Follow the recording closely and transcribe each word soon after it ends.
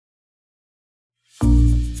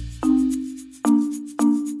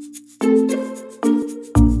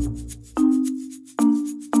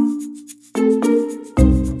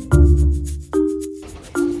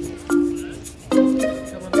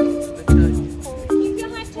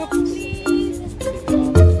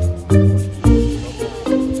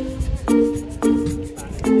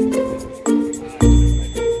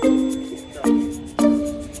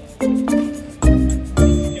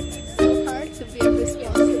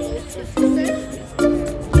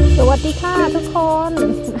วัสดีค่ะทุกคน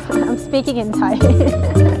I'm speaking in Thai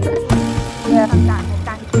เนี่ยทำการในก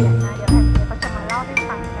ารเขียนนะเดี๋ยวแอนเดียก็จะมาเล่าให้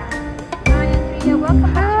ฟังกัน Hi Andrea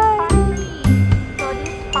welcome back to part 3 so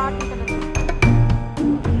this part we're gonna do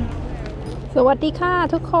สวัสดีค่ะ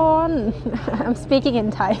ทุกคน I'm speaking in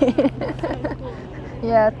Thai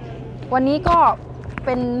yeah วันนี้ก็เ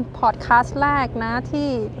ป็นพอดแคสต์แรกนะที่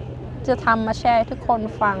จะทำมาแชร์ให้ทุกคน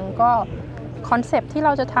ฟังก็คอนเซปต์ที่เร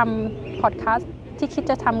าจะทำพอดแคสต์ที่คิด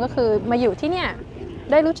จะทำก็คือมาอยู่ที่เนี่ย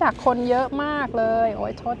ได้รู้จักคนเยอะมากเลยโอ้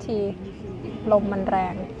ยโทษทีลมมันแร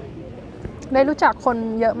งได้รู้จักคน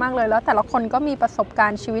เยอะมากเลยแล้วแต่ละคนก็มีประสบกา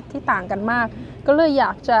รณ์ชีวิตที่ต่างกันมากก็เลยอย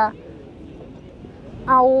ากจะ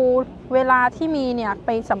เอาเวลาที่มีเนี่ยไป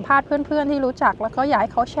สัมภาษณ์เพื่อนๆที่รู้จักแล้วก็อยากใ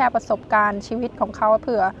ห้เขาแชร์ประสบการณ์ชีวิตของเขาเ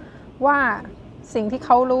ผื่อว่าสิ่งที่เข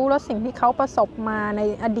ารู้และสิ่งที่เขาประสบมาใน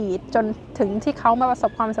อดีตจนถึงที่เขามาประส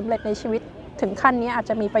บความสำเร็จในชีวิตถึงขั้นนี้อาจ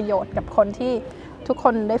จะมีประโยชน์กับคนที่ทุกค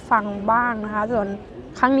นได้ฟังบ้างนะคะส่วน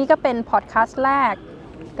ครั้งนี้ก็เป็นพอดแคสต์แรก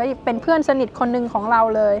ก็เป็นเพื่อนสนิทคนหนึ่งของเรา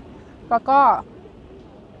เลยแล้วก็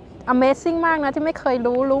Amazing มากนะที่ไม่เคย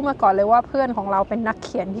รู้มาก่อนเลยว่าเพื่อนของเราเป็นนักเ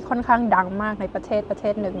ขียนที่ค่อนข้างดังมากในประเท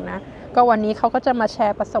ศหนึ่งนะก็วันนี้เขาก็จะมาแช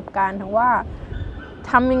ร์ประสบการณ์ถึงว่า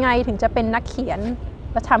ทำยังไงถึงจะเป็นนักเขียน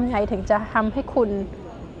และทำยังไงถึงจะทำให้คุณ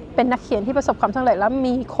เป็นนักเขียนที่ประสบความสำเร็จแล้ว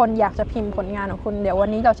มีคนอยากจะพิมพ์ผลงานของคุณเดี๋ยววัน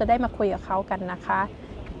นี้เราจะได้มาคุยกับเขากันนะคะ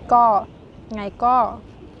ก็ไงก็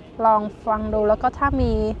ลองฟังดูแล้วก็ถ้า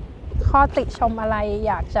มีข้อติชมอะไร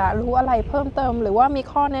อยากจะรู้อะไรเพิ่มเติมหรือว่ามี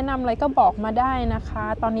ข้อแนะนำอะไรก็บอกมาได้นะคะ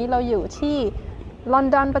ตอนนี้เราอยู่ที่ลอน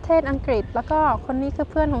ดอนประเทศอังกฤษแล้วก็คนนี้คือ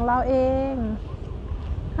เพื่อนของเราเอง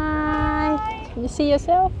Hi Can you see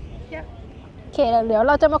yourself Yeah โอเคเดี๋ยวเ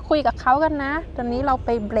ราจะมาคุยกับเขากันนะตอนนี้เราไป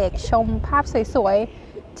เบรกชมภาพสวย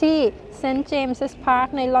ๆที่เซนต์เจมส์พาร์ค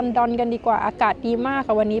ในลอนดอนกันดีกว่าอากาศดีมาก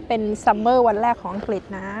ค่ะวันนี้เป็นซัมเมอร์วันแรกของอังกฤษ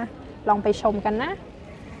นะลองไปชมกันนะ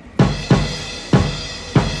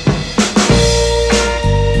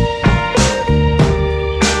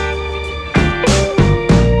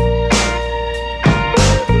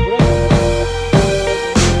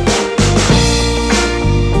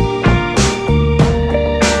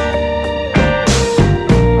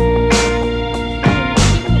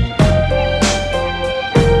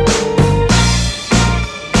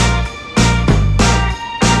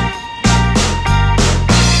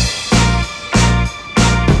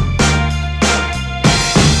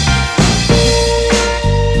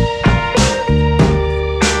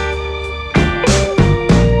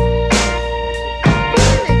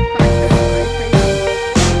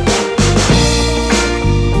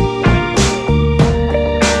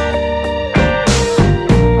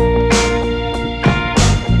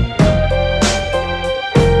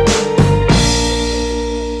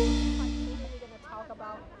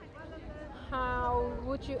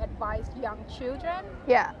Would you advise young children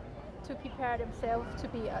to prepare themselves to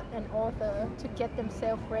be an author, to get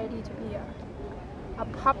themselves ready to be a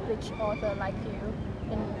published author like you?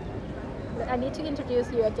 And I need to introduce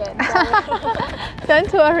you again.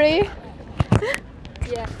 Don't worry.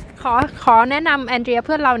 Yeah. ขอแนะนำแอนเดรียเ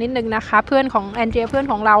พื่อนเรานิดนึงนะคะเพื่อนของแอนเดรียเพื่อน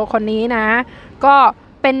ของเราคนนี้นะก็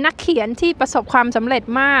เป็นนักเขียนที่ประสบความสำเร็จ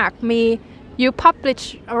มากมี You publish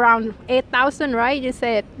around 8,000 right? You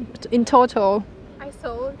said in total.I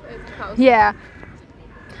sold 8,000. Yeah.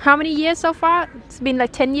 How many years so far? It's been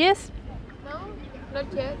like 10 years? No, not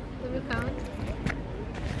yet. Let me count.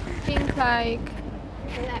 I think like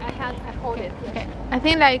I hold it. Okay. I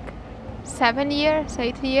think like 7 years,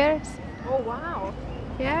 8 years. Oh wow.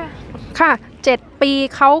 Yeah. ค่ะ7 ปี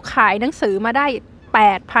เขาขายหนังสือมาได้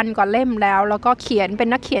 8,000 กว่าเล่มแล้วก็เขียนเป็น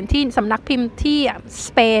นักเขียนที่สำนักพิมพ์ที่ส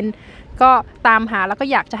เปนก็ตามหาแล้วก็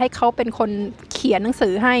อยากจะให้เขาเป็นคนเขียนหนังสื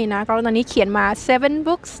อให้นะก็ตอนนี้เขียนมา7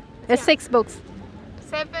 books 6 books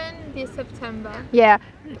 7 this September yeah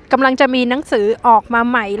กำลังจะมีหนังสือออกมา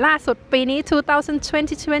ใหม่ล่าสุดปีนี้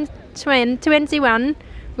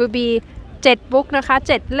2021 will be 7 book นะคะ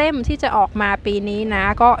7 เล่มที่จะออกมาปีนี้นะ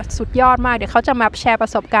ก็สุดยอดมากเดี๋ยวเขาจะมาแชร์ปร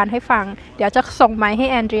ะสบการณ์ให้ฟังเดี๋ยวจะส่งไมค์ให้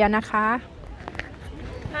แอนเดรียนะคะ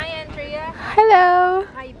Hi Andrea Hello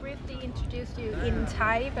I briefly introduced you in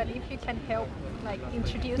Thai but if you can help like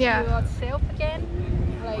introduce yourself again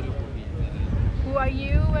like who are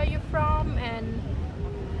you where are you from and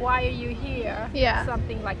why are you here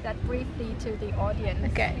something like that briefly to the audience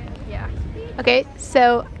okay so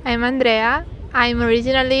I'm Andrea I'm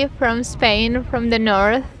originally from Spain from the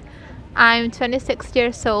north I'm 26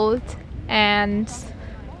 years old and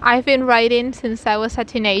I've been writing since I was a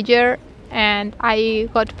teenager and I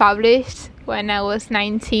got published when I was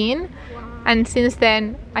 19 and since then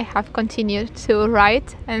I have continued to write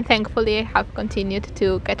and thankfully I have continued to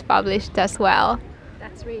get published as well.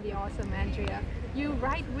 That's really awesome, Andrea. you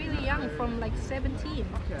write really young, from like 17.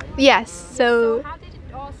 Yes, So how did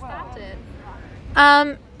it all started?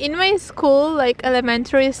 In my school, like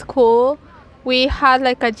elementary school, we had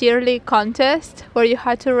like a yearly contest where you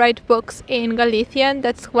had to write books in Galician.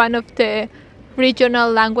 That's one of the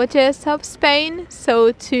regional languages of Spain.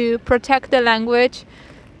 So to protect the language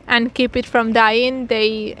and keep it from dying,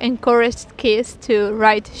 they encouraged kids to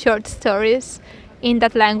write short stories in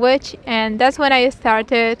that language. And that's when I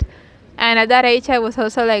started. And at that age, I was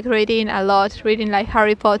also like reading a lot, reading like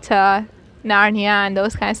Harry Potter, Narnia, and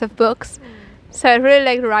those kinds of books. So I really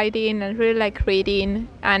like writing and really like reading,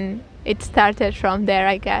 and it started from there,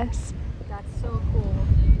 I guess. That's so cool.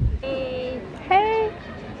 Hey.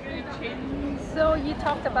 So you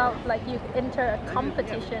talked about like you enter a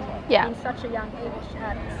competition Yeah. in such a young age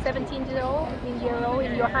at 17 years old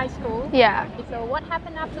in your high school. Yeah. So what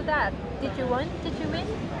happened after that? Did you win?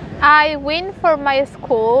 I win for my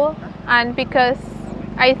school, and because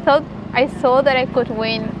I saw that I could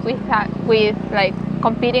win with like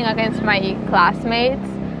competing against my classmates,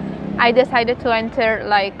 I decided to enter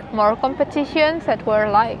like more competitions that were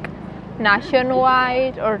like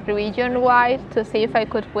nationwide or region-wide to see if I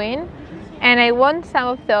could win, and I won some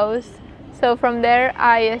of those. So from there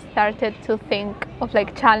I started to think of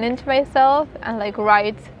like challenge myself and like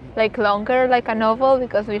write like longer, like a novel,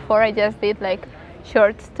 because before I just did like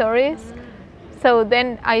short stories. So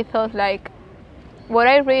then I thought like, what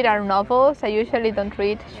I read are novels. I usually don't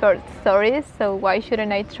read short stories, so why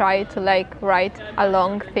shouldn't I try to like write a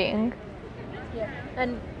long thing? Yeah.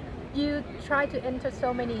 And you try to enter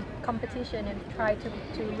so many competition and try to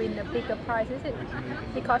win a bigger prize. Is it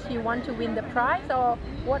because you want to win the prize, or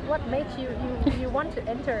what makes you want to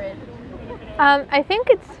enter it? I think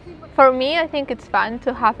I think it's fun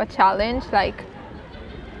to have a challenge. Like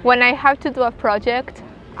when I have to do a project,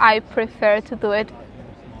 I prefer to do it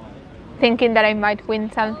thinking that I might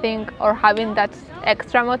win something or having that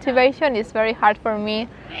extra motivation. Is very hard for me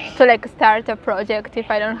to like start a project if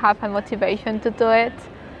I don't have a motivation to do it.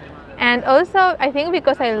 And also I think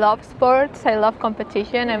because I love sports, I love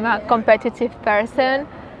competition, I'm a competitive person.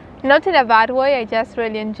 Not in a bad way, I just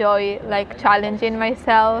really enjoy like challenging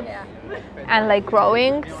myself and like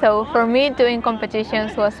growing. So for me, doing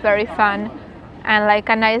competitions was very fun and like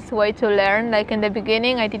a nice way to learn. Like in the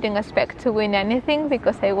beginning, I didn't expect to win anything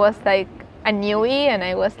because I was like a newbie and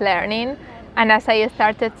I was learning. And as I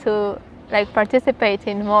started to like participate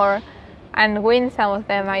in more and win some of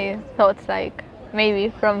them, I thought like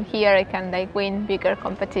maybe from here I can like win bigger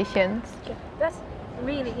competitions. That's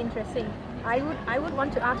really interesting. I would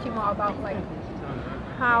want to ask you more about like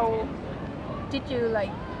how did you like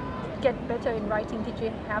get better in writing? Did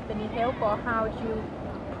you have any help, or how did you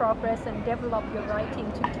progress and develop your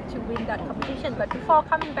writing to win that competition? But before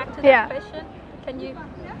coming back to that question, can you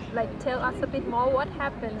like tell us a bit more what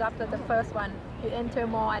happened after the first one? You enter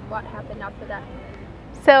more, and what happened after that?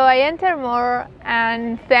 So I entered more,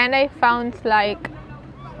 and then I found like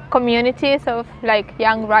communities of like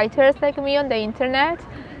young writers like me on the internet.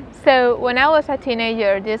 So when I was a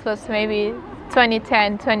teenager, this was maybe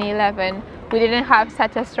 2010, 2011, we didn't have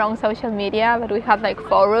such a strong social media, but we had like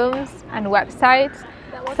forums and websites.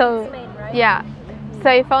 That was So in Spain, right? yeah, so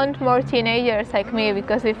I found more teenagers like me,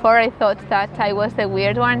 because before I thought that I was the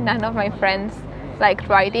weird one. None of my friends liked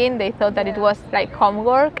writing. They thought that it was like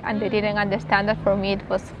homework, and they didn't understand that for me it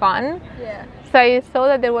was fun. Yeah. So I saw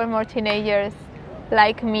that there were more teenagers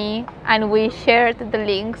like me, and we shared the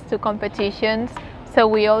links to competitions. So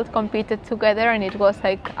we all competed together, and it was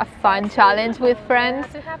like a fun challenge with friends.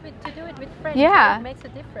 To have it, to do it with friends, Yeah. it makes a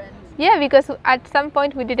difference. Yeah, because at some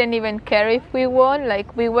point we didn't even care if we won.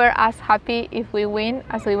 Like we were as happy if we win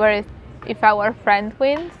as we were if our friend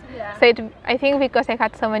wins. Yeah. So I think because I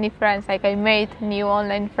had so many friends, like I made new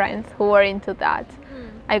online friends who were into that.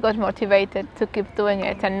 I got motivated to keep doing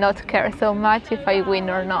it and not care so much if I win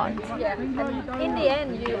or not. Yeah. And in the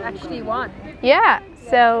end, you actually won. Yeah,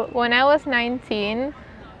 so when I was 19,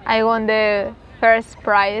 I won the first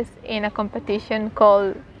prize in a competition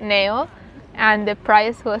called Neo, and the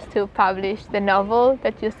prize was to publish the novel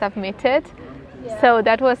that you submitted. Yeah. So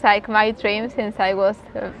that was like my dream since I was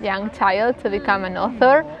a young child, to become an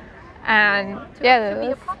author. And yeah, To that be a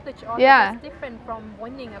was, published author, yeah. that's different from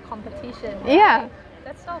winning a competition. Yeah. Right?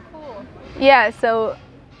 That's so cool. yeah, so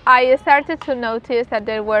I started to notice that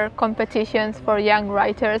there were competitions for young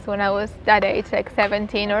writers when I was that age, like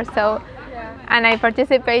 17 or so. Yeah. And I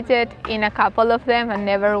participated in a couple of them and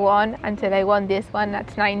never won until I won this one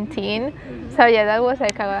at 19. So yeah, that was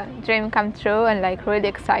like a dream come true and like really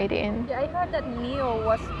exciting. Yeah, I heard that Neo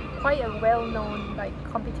was quite a well-known like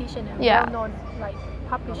competition and Yeah. well-known like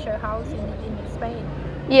publisher house in Spain.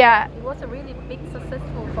 Yeah. It was a really big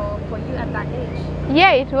successful for you at that age.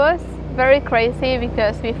 Yeah, it was very crazy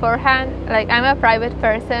because beforehand, like I'm a private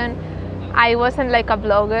person. I wasn't like a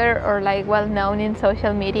blogger or like well known in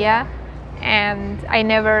social media, and I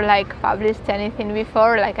never like published anything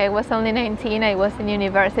before. Like I was only 19, I was in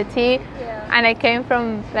university, and I came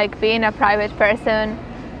from like being a private person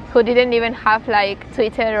who didn't even have like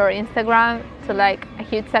Twitter or Instagram to like a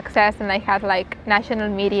huge success, and I had like national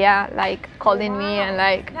media like calling me and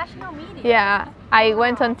like National media? yeah, I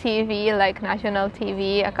went on TV, like national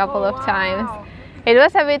TV a couple of times. It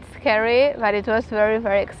was a bit scary, but it was very,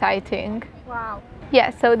 very exciting. Wow.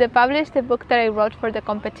 Yeah, so they published the book that I wrote for the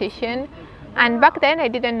competition. And back then I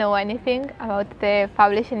didn't know anything about the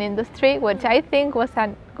publishing industry, which I think was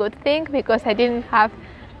a good thing because I didn't have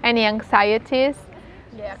any anxieties.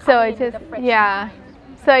 Yeah,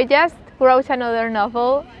 So I just wrote another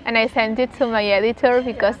novel and I sent it to my editor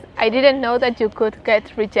because I didn't know that you could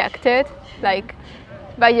get rejected like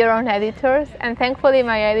by your own editors, and thankfully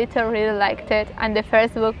my editor really liked it, and the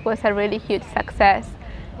first book was a really huge success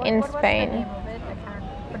in Spain. What's the name of it? I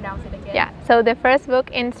can't pronounce it again. Yeah, so the first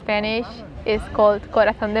book in Spanish is called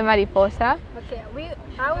Corazón de mariposa. Okay,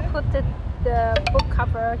 I will put the book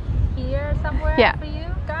cover here somewhere for you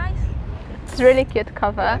guys. It's a really cute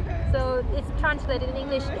cover. So it's translated in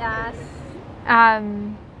English as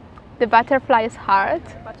The Butterfly's Heart.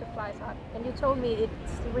 Butterfly's Heart. And you told me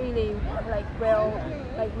it's really like well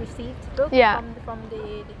received book from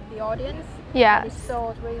the audience. Yeah. It's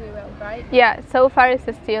sold really well, right? Yeah, so far it's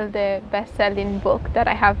still the best-selling book that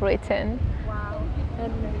I have written. Wow.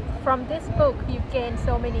 And from this book you gained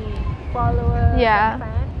so many followers and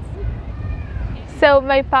fans. So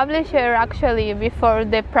my publisher actually, before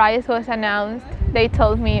the prize was announced, they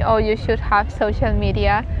told me, oh, you should have social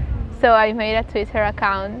media. So I made a Twitter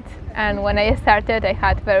account, and when I started I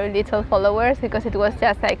had very little followers because it was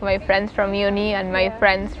just like my friends from uni and my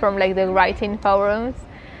friends from like the writing forums.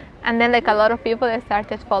 And then like a lot of people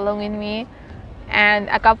started following me, and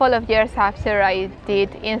a couple of years after I did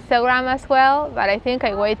Instagram as well, but I think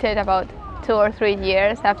I waited about 2 or 3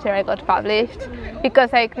 years after I got published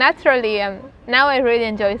because like naturally now I really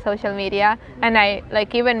enjoy social media, and I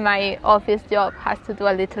like even my office job has to do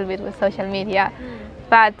a little bit with social media.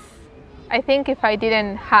 But I think if I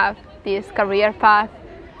didn't have this career path,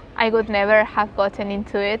 I would never have gotten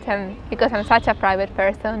into it, and because I'm such a private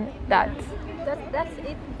person that's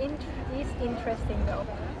interesting though.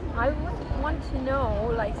 I would want to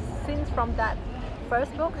know, like, since from that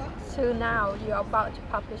first book to now you're about to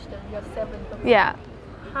publish your 7th book. Yeah.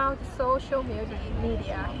 How does social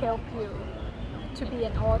media help you to be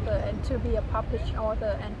an author and to be a published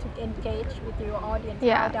author and to engage with your audience?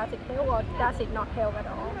 Yeah. How does it help, or does it not help at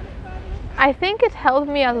all? I think it helped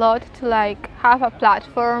me a lot to like have a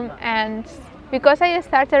platform, and because I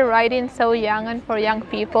started writing so young and for young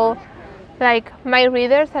people, like my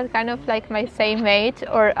readers are kind of like my same age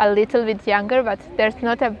or a little bit younger, but there's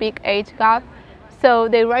not a big age gap. So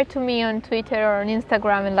they write to me on Twitter or on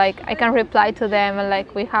Instagram, and like I can reply to them, and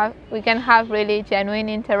like we can have really genuine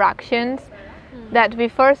interactions. That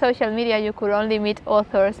before social media you could only meet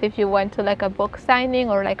authors if you went to like a book signing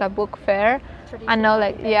or like a book fair, and now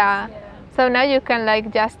like so now you can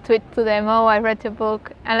like just tweet to them, oh, I read your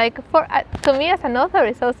book. And like to me as an author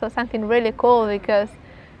it's also something really cool, because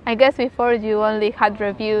I guess before you only had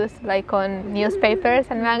reviews like on newspapers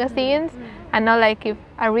and magazines, and now like if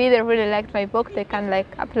a reader really liked my book, they can like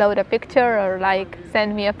upload a picture or like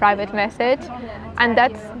send me a private message. And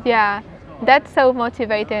that's so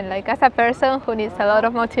motivating. Like as a person who needs a lot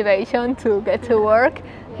of motivation to get to work,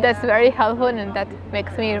 that's very helpful, and that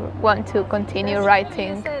makes me want to continue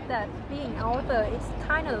writing. You said that being an author is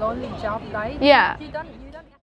kind of lonely job, right? Yeah.